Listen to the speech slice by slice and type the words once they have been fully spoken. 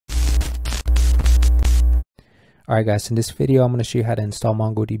Alright guys, in this video I'm going to show you how to install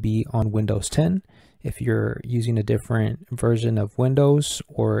MongoDB on Windows 10. If you're using a different version of Windows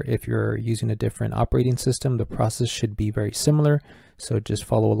or if you're using a different operating system, the process should be very similar. So just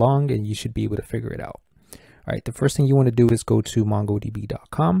follow along and you should be able to figure it out. Alright, the first thing you want to do is go to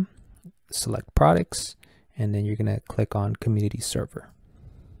mongodb.com, select products, and then you're going to click on community server.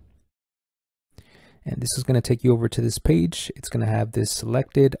 And this is going to take you over to this page. It's going to have this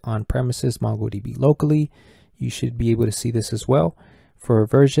selected on premises MongoDB locally. You should be able to see this as well. For a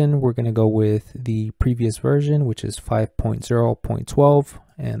version, we're going to go with the previous version, which is 5.0.12.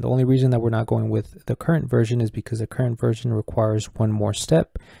 And the only reason that we're not going with the current version is because the current version requires one more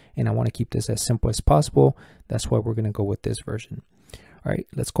step. And I want to keep this as simple as possible. That's why we're going to go with this version. All right,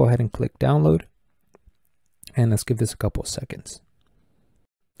 let's go ahead and click download. And let's give this a couple of seconds.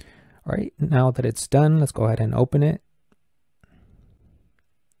 All right, now that it's done, let's go ahead and open it.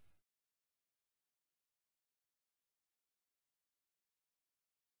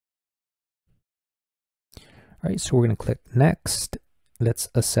 All right, so we're going to click next. Let's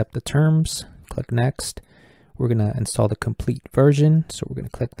accept the terms. Click next. We're going to install the complete version. So we're going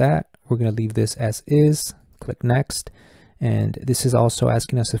to click that. We're going to leave this as is. Click next. And this is also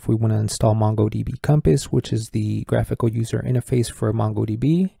asking us if we want to install MongoDB Compass, which is the graphical user interface for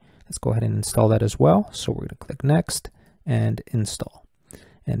MongoDB. Let's go ahead and install that as well. So we're going to click next and install.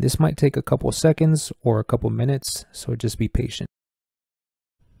 And this might take a couple of seconds or a couple of minutes, so just be patient.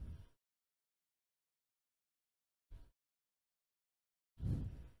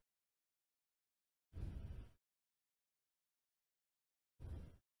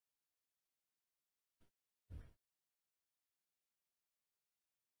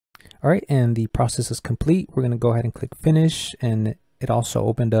 All right, and the process is complete. We're going to go ahead and click finish, and it also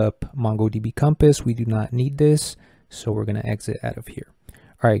opened up MongoDB Compass. We do not need this, so we're going to exit out of here.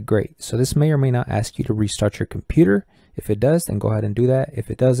 All right, great. So this may or may not ask you to restart your computer. If it does, then go ahead and do that.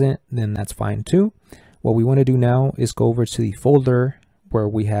 If it doesn't, then that's fine too. What we want to do now is go over to the folder where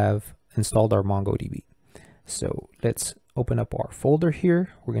we have installed our MongoDB. So let's open up our folder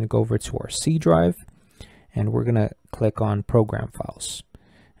here. We're going to go over to our C drive, and we're going to click on program files.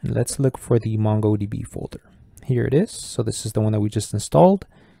 And let's look for the MongoDB folder. Here it is. So this is the one that we just installed.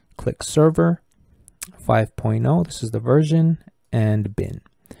 Click server 5.0. This is the version, and bin.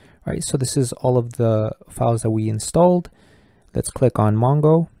 All right, so this is all of the files that we installed. Let's click on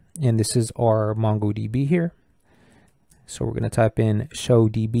Mongo, and this is our MongoDB here. So we're going to type in show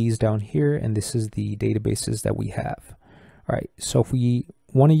DBs down here, and this is the databases that we have. All right, so if we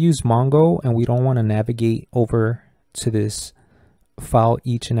want to use Mongo and we don't want to navigate over to this file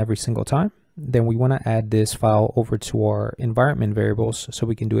each and every single time, then we want to add this file over to our environment variables so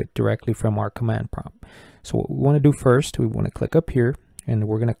we can do it directly from our command prompt. So what we want to do first, we want to click up here, and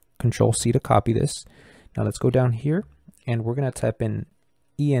we're going to Control C to copy this. Now let's go down here, and we're going to type in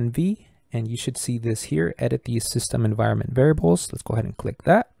env, and you should see this here, edit these system environment variables. Let's go ahead and click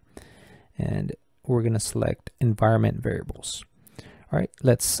that, and we're going to select environment variables. All right,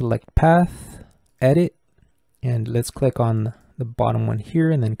 let's select path, edit, and let's click on the bottom one here,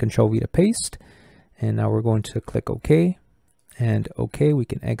 and then Control V to paste. And now we're going to click OK, and OK. We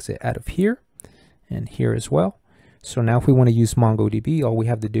can exit out of here and here as well. So now if we want to use MongoDB, all we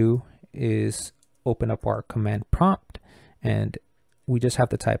have to do is open up our command prompt, and we just have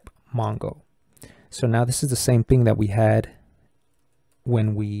to type Mongo. So now this is the same thing that we had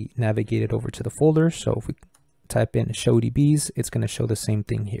when we navigated over to the folder. So if we type in show DBs, it's going to show the same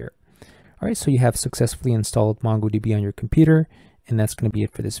thing here. All right, so you have successfully installed MongoDB on your computer, and that's going to be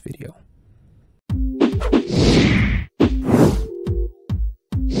it for this video.